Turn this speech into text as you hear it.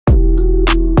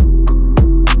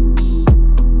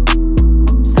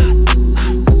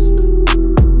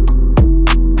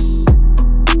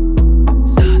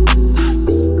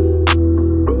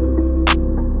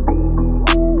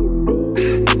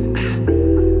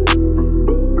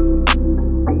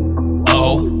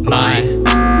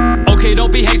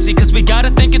we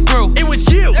gotta think it through. It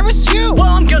was you! It was you!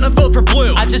 Well, I'm gonna vote for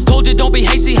blue. I just told you don't be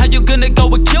hasty, how you gonna go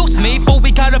accuse me? But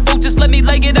we gotta vote, just let me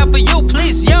lay it out for you,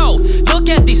 please. Yo, look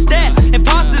at these stats.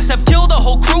 Imposters have killed a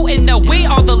whole crew and now we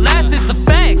are the last, it's a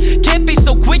fact. Can't be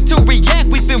so quick to react,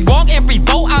 we've been wrong every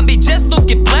vote, I mean just look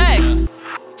at black.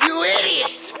 You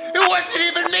idiots! It wasn't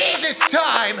even me this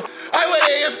time! I went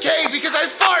AFK because I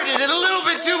farted and a little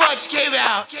bit too much came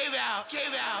out.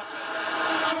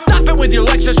 Stop it with your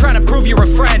lectures trying to prove you're a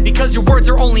friend, because your words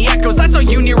are only echoes, I saw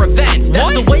you near events.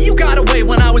 That's the way you got away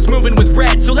when I was moving with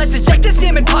red. So let's eject this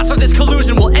damn imposter, this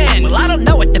collusion will end. Well, I don't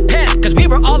know, it depends, cause we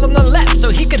were all on the left, so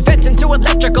he could vent into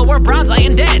electrical where Brown's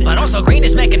lying dead. But also Green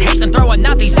is making haste and throwing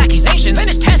out these accusations.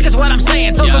 Finish task is what I'm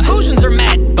saying, so conclusions are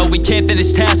met. But we can't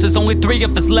finish tasks, there's only 3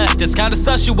 of us left. It's kinda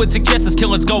sus you would suggest this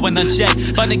killing's going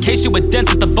unchecked. But in case you were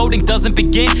dense, if the voting doesn't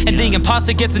begin and the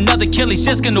imposter gets another kill, he's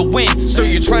just gonna win. So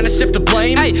you're trying to shift the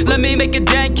blame? Hey, let me make a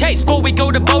damn case. Before we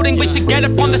go to voting, we should get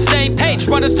up on the same page.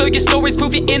 Run us through your stories,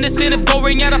 prove you're innocent of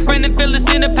going at a friend and fill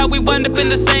us in of how we wind up in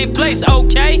the same place,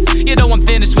 okay? You know I'm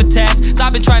finished with tasks, so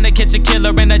I've been trying to catch a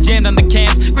killer and I jammed on the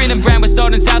cams. Green and brown, we're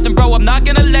starting south and bro, I'm not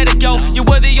gonna let it go. You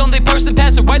were the only person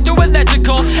passing right through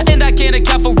electrical, and I can't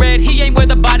account for red, he ain't where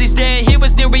the body's dead. He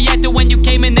was the reactor when you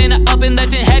came in, then I up and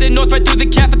left and headed north right through the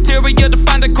cafeteria to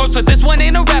find a corpse. But this one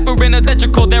ain't a rapper in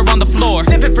electrical, they're on the floor.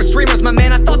 Simping for streamers, my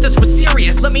man, I thought this was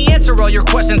serious. Let me answer all your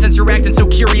questions since you're acting so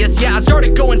curious. Yeah, I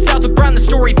started going south with Brown, the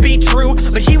story be true,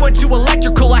 but he went to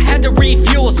electrical, I had to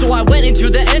refuel. So I went into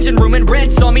the engine room and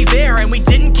Red saw me there, and we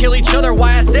didn't kill each other,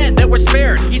 why I said that we're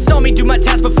spared. He saw me do my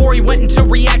task before he went into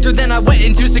reactor, then I went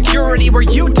into security where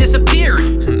you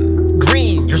disappeared.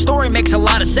 Green, your story makes a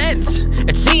lot of sense.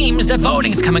 It seems that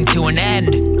voting's coming to an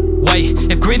end.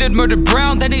 Wait, if Green had murdered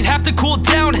Brown, then he'd have to cool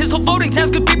down. His whole voting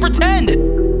task could be pretend.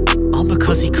 All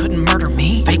because he couldn't murder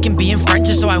me? Faking being friends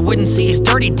just so I wouldn't see his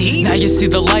dirty deeds? Now you see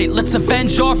the light, let's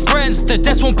avenge our friends. Their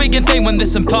deaths won't be in vain when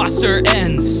this imposter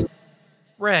ends.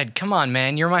 Red, come on,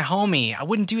 man, you're my homie. I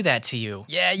wouldn't do that to you.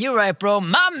 Yeah, you're right, bro.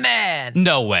 My man!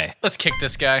 No way. Let's kick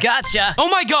this guy. Gotcha! Oh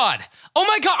my god! Oh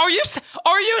my god, are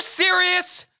you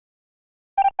serious?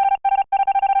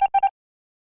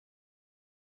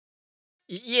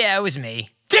 Yeah, it was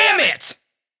me. Damn it!